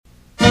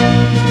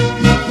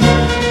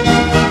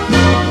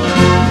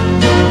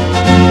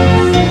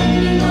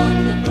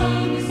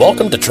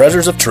to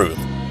Treasures of Truth,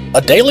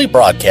 a daily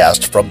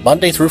broadcast from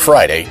Monday through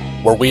Friday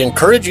where we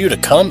encourage you to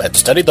come and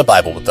study the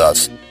Bible with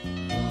us.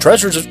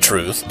 Treasures of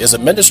Truth is a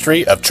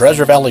ministry of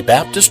Treasure Valley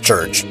Baptist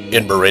Church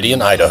in Meridian,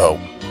 Idaho.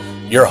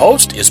 Your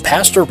host is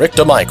Pastor Rick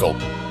DeMichael,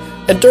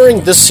 and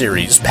during this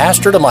series,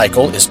 Pastor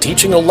DeMichael is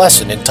teaching a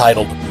lesson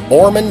entitled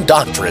Mormon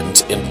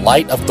Doctrines in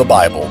Light of the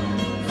Bible.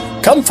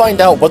 Come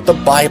find out what the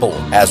Bible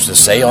has to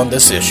say on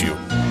this issue.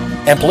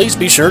 And please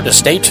be sure to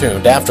stay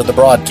tuned after the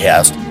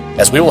broadcast,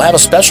 as we will have a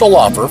special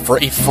offer for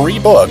a free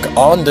book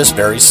on this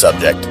very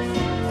subject.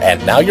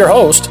 And now your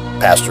host,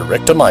 Pastor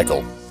Rick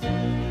DeMichael.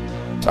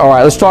 All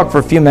right, let's talk for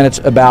a few minutes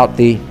about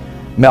the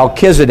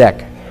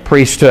Melchizedek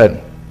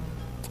priesthood.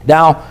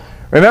 Now,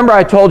 remember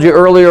I told you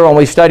earlier when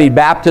we studied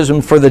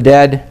baptism for the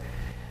dead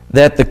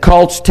that the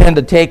cults tend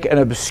to take an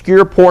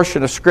obscure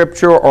portion of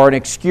Scripture or an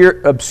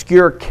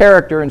obscure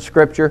character in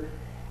Scripture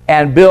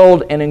and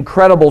build an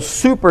incredible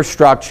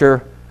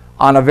superstructure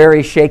on a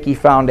very shaky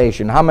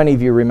foundation. How many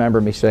of you remember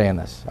me saying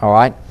this? All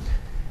right.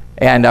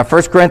 And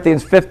 1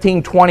 Corinthians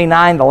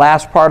 15:29, the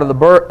last part of the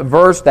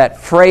verse, that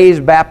phrase,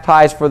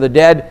 baptized for the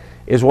dead,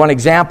 is one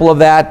example of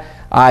that.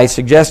 I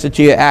suggested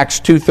to you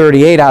Acts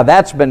 2:38, how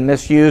that's been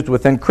misused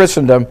within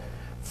Christendom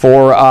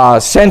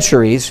for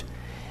centuries.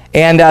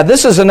 And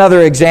this is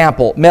another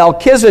example.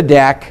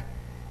 Melchizedek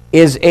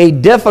is a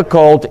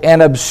difficult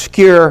and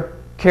obscure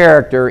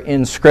character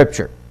in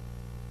Scripture.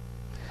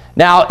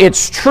 Now,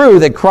 it's true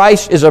that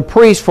Christ is a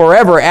priest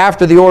forever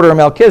after the order of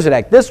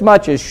Melchizedek. This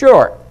much is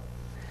sure.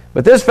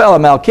 But this fellow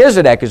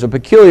Melchizedek is a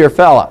peculiar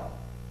fellow.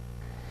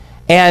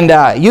 And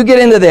you get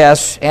into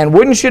this, and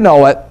wouldn't you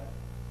know it,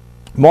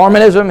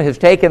 Mormonism has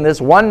taken this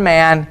one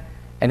man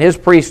and his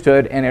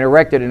priesthood and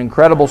erected an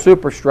incredible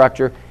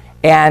superstructure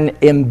and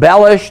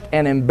embellished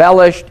and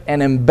embellished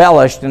and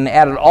embellished and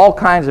added all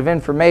kinds of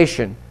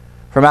information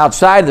from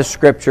outside the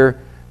Scripture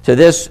to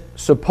this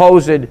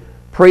supposed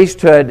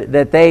priesthood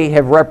that they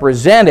have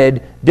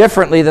represented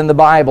differently than the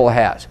Bible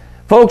has.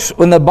 Folks,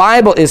 when the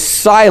Bible is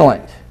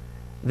silent,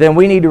 then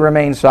we need to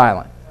remain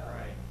silent.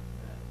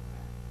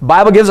 The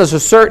Bible gives us a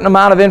certain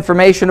amount of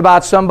information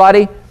about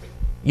somebody.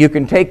 You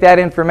can take that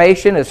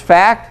information as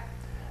fact.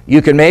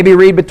 You can maybe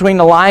read between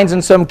the lines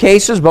in some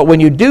cases, but when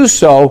you do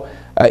so,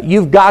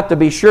 you've got to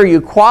be sure you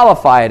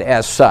qualify it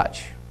as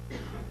such.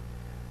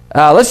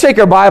 Let's take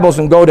our Bibles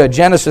and go to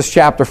Genesis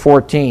chapter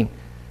 14.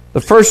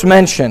 The first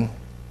mention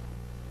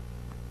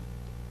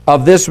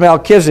of this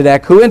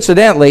Melchizedek, who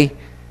incidentally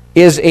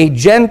is a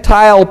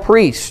Gentile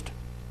priest.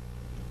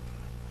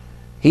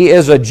 He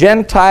is a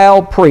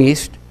Gentile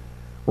priest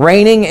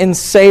reigning in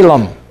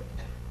Salem.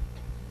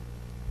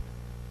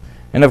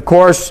 And of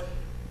course,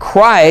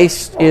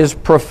 Christ is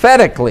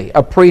prophetically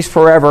a priest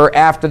forever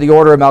after the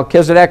order of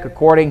Melchizedek,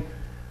 according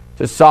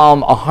to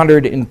Psalm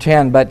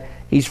 110. But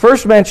he's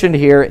first mentioned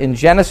here in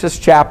Genesis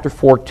chapter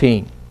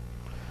 14.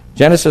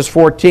 Genesis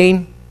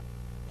 14.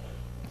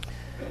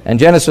 And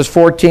Genesis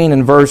 14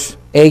 and verse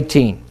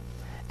 18.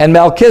 And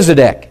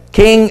Melchizedek,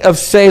 king of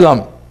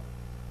Salem,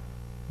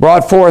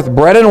 brought forth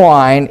bread and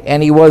wine,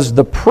 and he was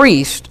the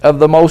priest of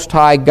the Most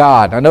High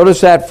God. Now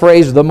notice that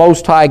phrase, the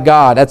Most High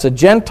God. That's a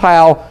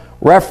Gentile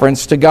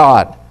reference to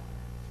God.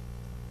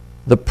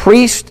 The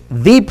priest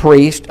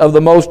of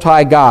the Most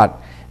High God.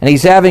 And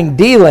he's having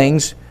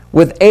dealings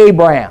with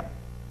Abraham,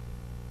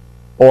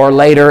 or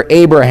later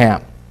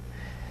Abraham.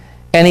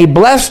 And he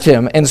blessed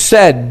him and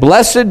said,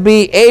 Blessed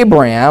be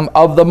Abraham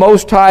of the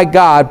Most High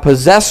God,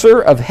 possessor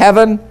of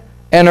heaven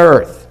and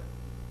earth.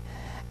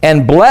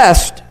 And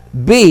blessed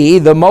be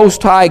the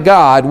Most High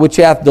God, which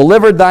hath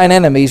delivered thine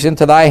enemies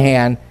into thy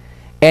hand.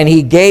 And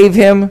he gave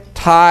him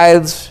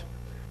tithes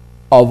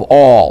of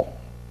all.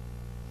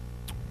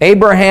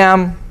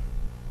 Abraham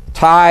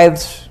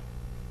tithes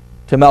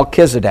to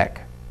Melchizedek.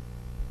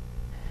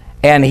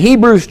 And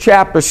Hebrews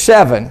chapter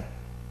 7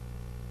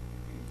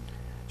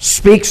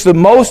 speaks the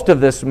most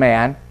of this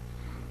man.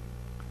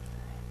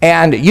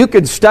 And you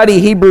could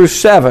study Hebrews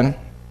 7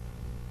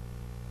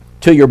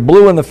 till you're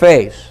blue in the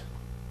face.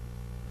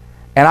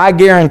 And I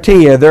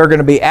guarantee you there are going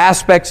to be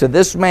aspects of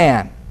this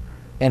man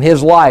and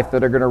his life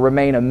that are going to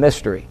remain a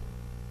mystery.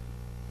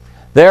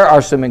 There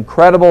are some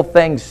incredible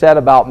things said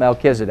about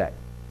Melchizedek.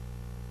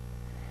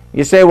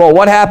 You say, well,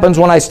 what happens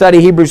when I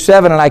study Hebrews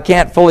 7 and I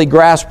can't fully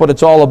grasp what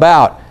it's all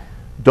about?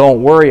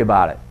 Don't worry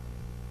about it.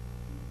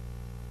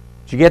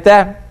 Did you get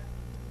that?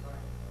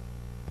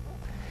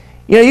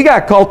 You know, you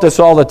got cultists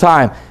all the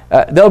time.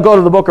 They'll go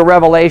to the book of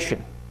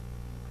Revelation,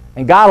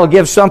 and God will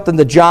give something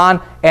to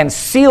John and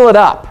seal it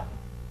up.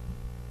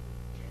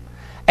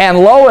 And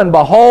lo and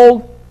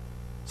behold,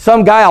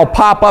 some guy will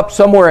pop up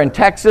somewhere in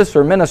Texas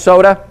or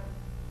Minnesota,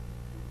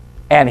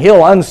 and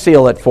he'll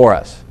unseal it for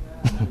us.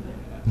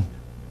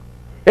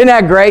 Isn't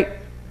that great?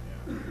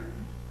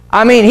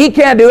 I mean, he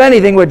can't do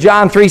anything with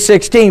John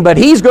 3:16, but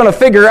he's going to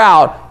figure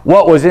out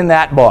what was in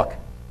that book.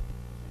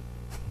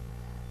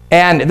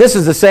 And this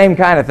is the same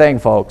kind of thing,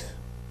 folks.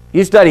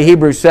 You study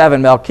Hebrews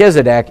 7,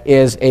 Melchizedek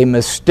is a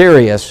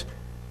mysterious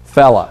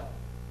fella.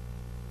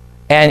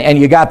 And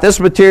you got this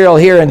material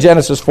here in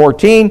Genesis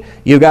 14.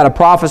 You've got a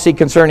prophecy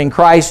concerning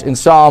Christ in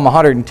Psalm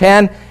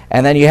 110.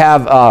 And then you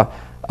have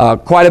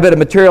quite a bit of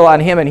material on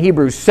him in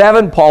Hebrews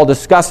 7. Paul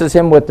discusses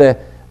him with the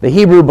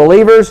Hebrew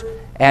believers,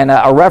 and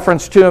a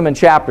reference to him in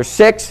chapter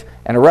 6,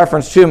 and a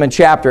reference to him in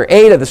chapter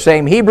 8 of the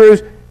same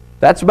Hebrews.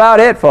 That's about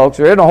it, folks.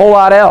 There isn't a whole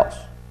lot else.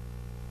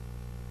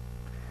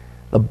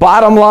 The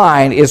bottom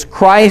line is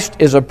Christ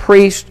is a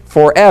priest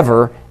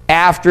forever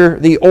after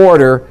the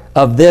order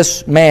of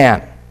this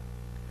man.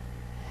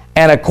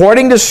 And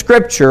according to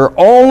Scripture,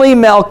 only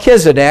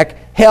Melchizedek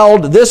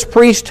held this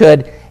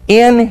priesthood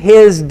in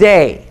his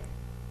day.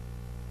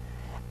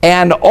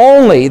 And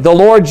only the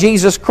Lord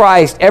Jesus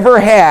Christ ever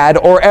had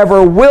or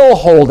ever will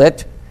hold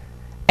it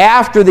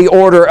after the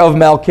order of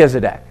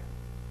Melchizedek.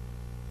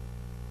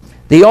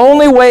 The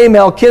only way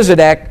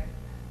Melchizedek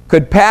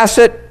could pass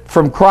it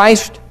from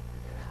Christ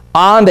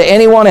on to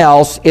anyone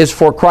else is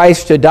for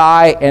Christ to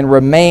die and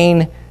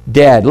remain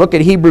dead. Look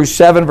at Hebrews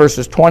 7,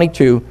 verses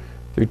 22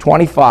 through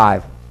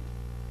 25.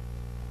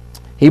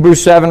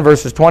 Hebrews 7,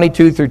 verses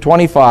 22 through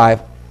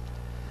 25.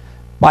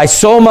 By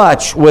so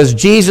much was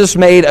Jesus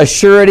made a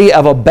surety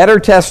of a better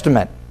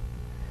testament,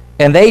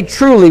 and they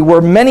truly were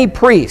many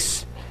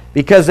priests,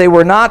 because they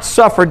were not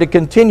suffered to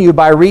continue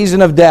by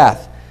reason of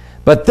death.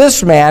 But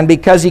this man,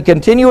 because he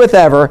continueth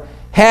ever,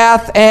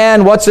 hath,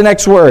 and what's the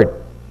next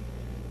word?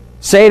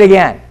 Say it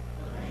again.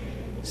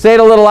 Say it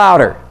a little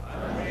louder.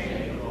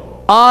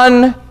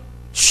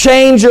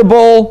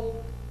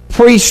 Unchangeable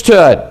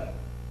priesthood.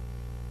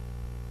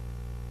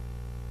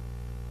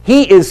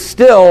 He is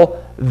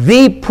still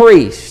the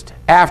priest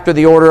after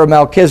the order of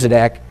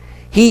Melchizedek.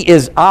 He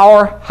is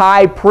our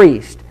high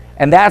priest.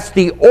 And that's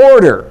the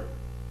order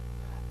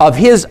of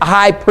his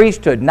high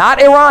priesthood.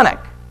 Not Aaronic.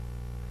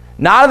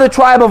 Not of the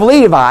tribe of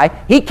Levi.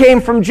 He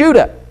came from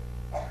Judah.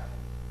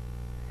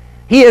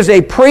 He is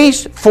a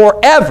priest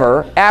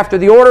forever after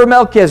the order of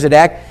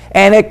Melchizedek,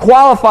 and it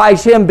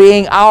qualifies him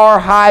being our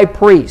high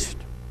priest.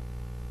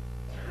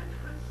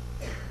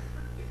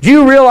 Do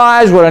you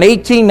realize what an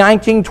 18,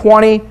 19,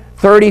 20,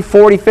 30,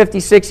 40, 50,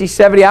 60,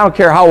 70, I don't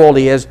care how old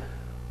he is,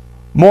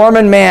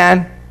 Mormon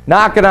man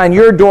knocking on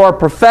your door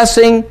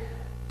professing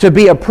to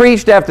be a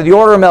priest after the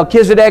order of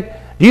Melchizedek,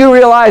 do you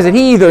realize that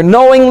he either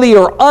knowingly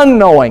or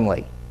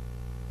unknowingly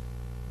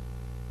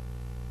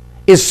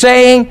is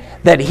saying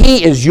that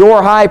he is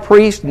your high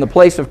priest in the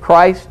place of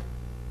Christ?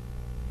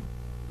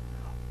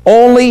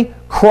 Only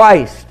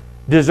Christ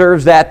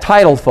deserves that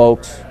title,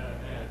 folks.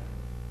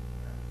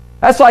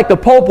 That's like the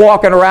Pope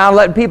walking around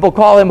letting people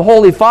call him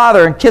Holy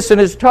Father and kissing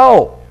his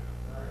toe.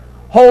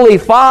 Holy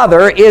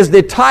Father is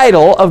the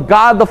title of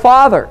God the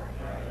Father.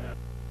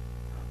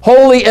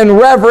 Holy and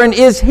reverend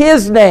is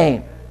his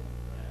name.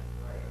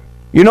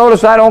 You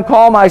notice I don't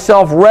call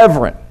myself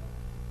reverend.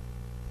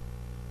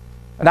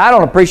 And I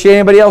don't appreciate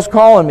anybody else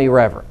calling me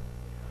reverend.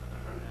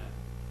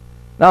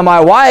 Now my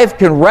wife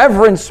can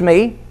reverence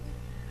me.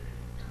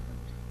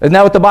 Isn't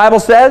that what the Bible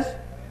says?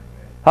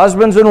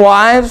 Husbands and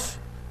wives.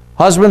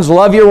 Husbands,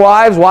 love your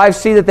wives. Wives,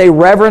 see that they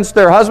reverence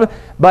their husband.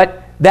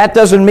 But that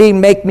doesn't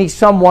make me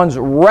someone's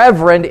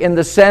reverend in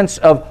the sense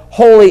of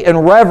holy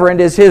and reverend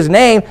is his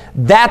name.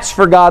 That's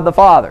for God the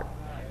Father.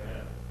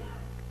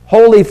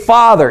 Holy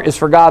Father is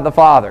for God the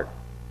Father.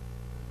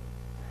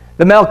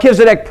 The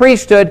Melchizedek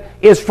priesthood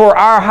is for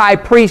our high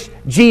priest,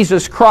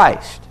 Jesus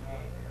Christ.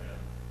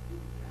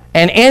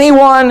 And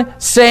anyone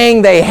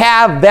saying they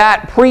have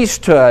that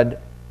priesthood,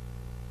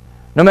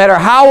 no matter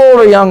how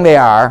old or young they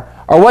are,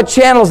 or what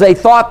channels they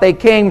thought they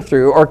came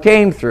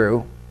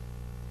through,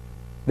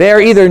 they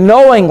are either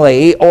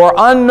knowingly or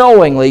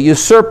unknowingly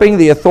usurping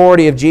the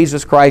authority of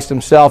Jesus Christ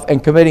himself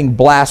and committing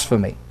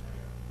blasphemy.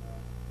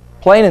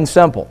 Plain and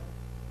simple.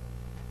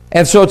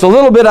 And so it's a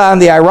little bit on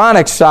the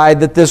ironic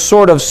side that this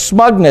sort of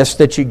smugness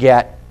that you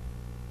get,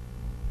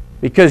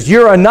 because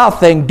you're a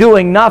nothing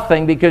doing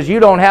nothing because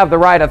you don't have the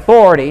right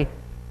authority,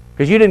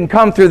 because you didn't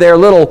come through their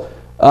little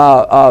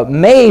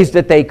maze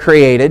that they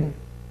created,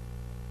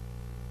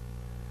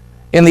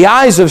 in the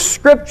eyes of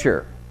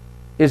Scripture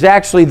is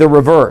actually the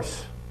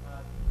reverse.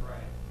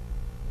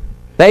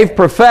 They've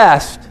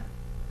professed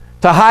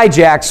to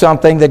hijack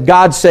something that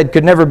God said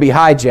could never be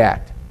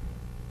hijacked.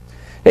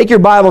 Take your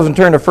Bibles and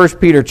turn to 1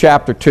 Peter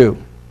chapter 2.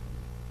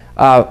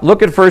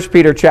 Look at 1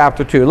 Peter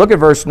chapter 2. Look at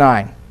verse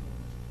 9.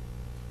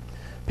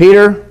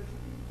 Peter,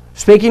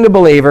 speaking to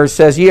believers,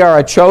 says, "Ye are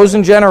a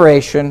chosen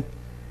generation,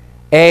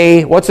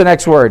 what's the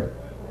next word?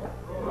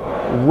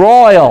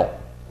 Royal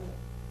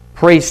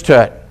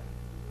priesthood."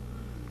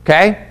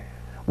 Okay?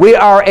 We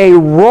are a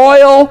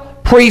royal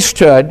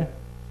priesthood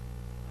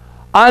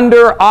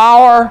under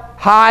our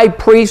high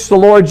priest, the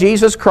Lord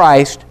Jesus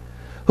Christ,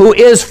 who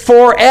is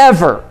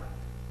forever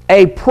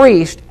a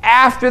priest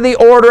after the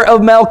order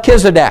of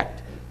Melchizedek.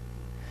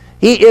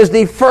 He is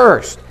the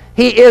first.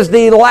 He is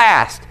the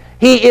last.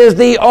 He is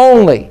the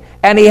only.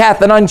 And he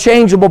hath an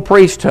unchangeable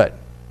priesthood.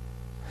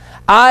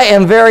 I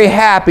am very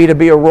happy to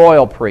be a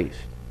royal priest.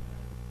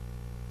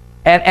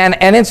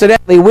 And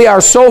incidentally, we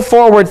are so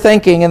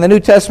forward-thinking, and the New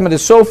Testament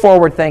is so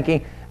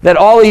forward-thinking, that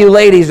all of you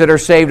ladies that are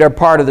saved are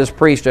part of this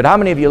priesthood. How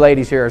many of you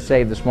ladies here are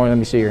saved this morning? Let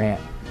me see your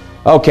hand.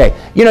 Okay.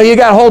 You know, you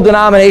got whole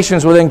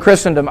denominations within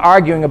Christendom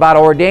arguing about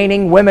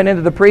ordaining women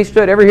into the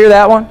priesthood. Ever hear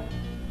that one?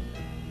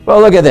 Well,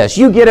 look at this.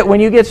 You get it when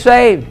you get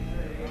saved.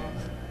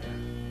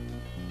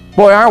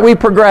 Boy, aren't we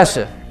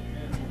progressive?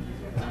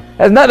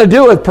 It has nothing to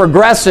do with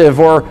progressive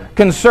or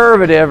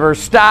conservative or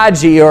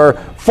stodgy or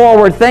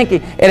forward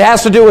thinking. It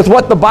has to do with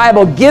what the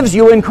Bible gives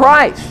you in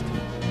Christ.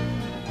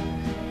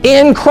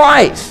 In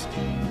Christ.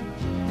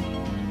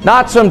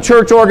 Not some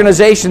church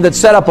organization that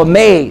set up a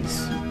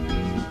maze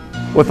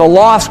with a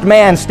lost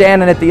man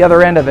standing at the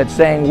other end of it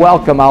saying,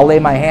 welcome, I'll lay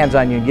my hands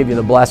on you and give you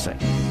the blessing.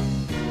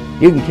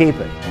 You can keep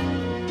it.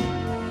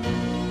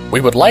 We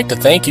would like to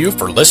thank you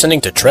for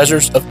listening to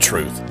Treasures of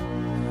Truth.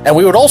 And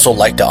we would also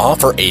like to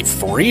offer a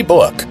free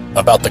book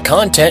about the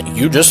content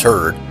you just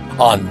heard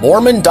on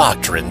Mormon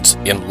doctrines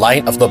in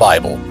light of the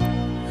Bible.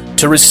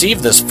 To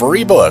receive this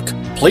free book,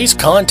 please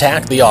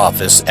contact the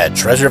office at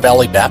Treasure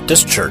Valley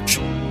Baptist Church.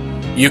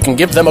 You can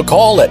give them a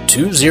call at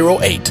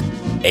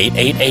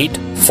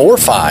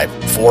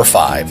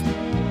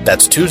 208-888-4545.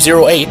 That's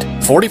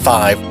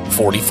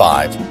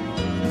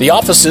 208-4545. The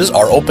offices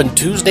are open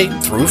Tuesday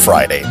through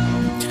Friday.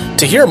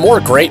 To hear more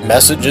great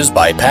messages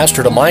by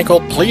Pastor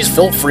DeMichael, please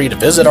feel free to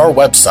visit our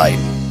website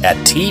at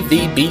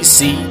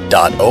tvbc.org.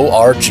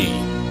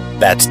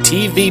 That's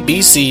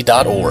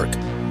tvbc.org.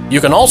 You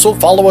can also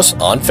follow us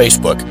on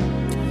Facebook.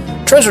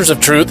 Treasures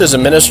of Truth is a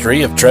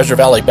ministry of Treasure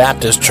Valley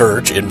Baptist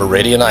Church in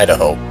Meridian,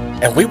 Idaho,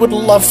 and we would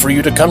love for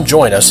you to come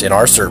join us in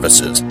our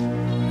services.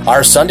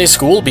 Our Sunday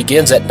school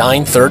begins at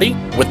 9:30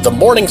 with the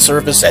morning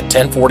service at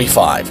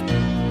 10:45.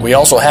 We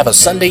also have a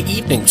Sunday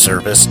evening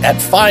service at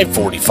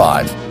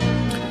 5:45.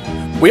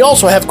 We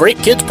also have great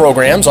kids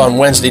programs on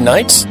Wednesday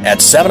nights.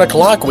 At 7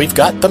 o'clock, we've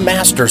got the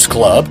Masters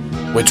Club,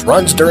 which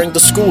runs during the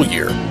school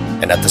year.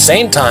 And at the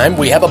same time,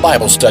 we have a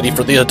Bible study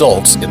for the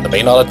adults in the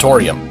main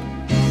auditorium.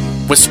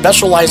 With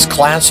specialized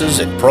classes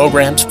and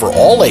programs for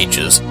all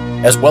ages,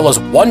 as well as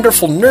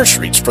wonderful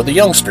nurseries for the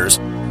youngsters,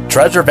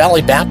 Treasure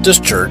Valley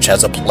Baptist Church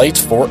has a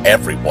place for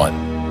everyone.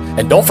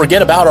 And don't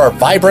forget about our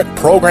vibrant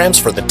programs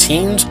for the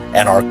teens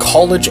and our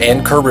college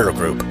and career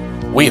group.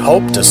 We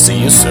hope to see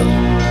you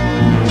soon.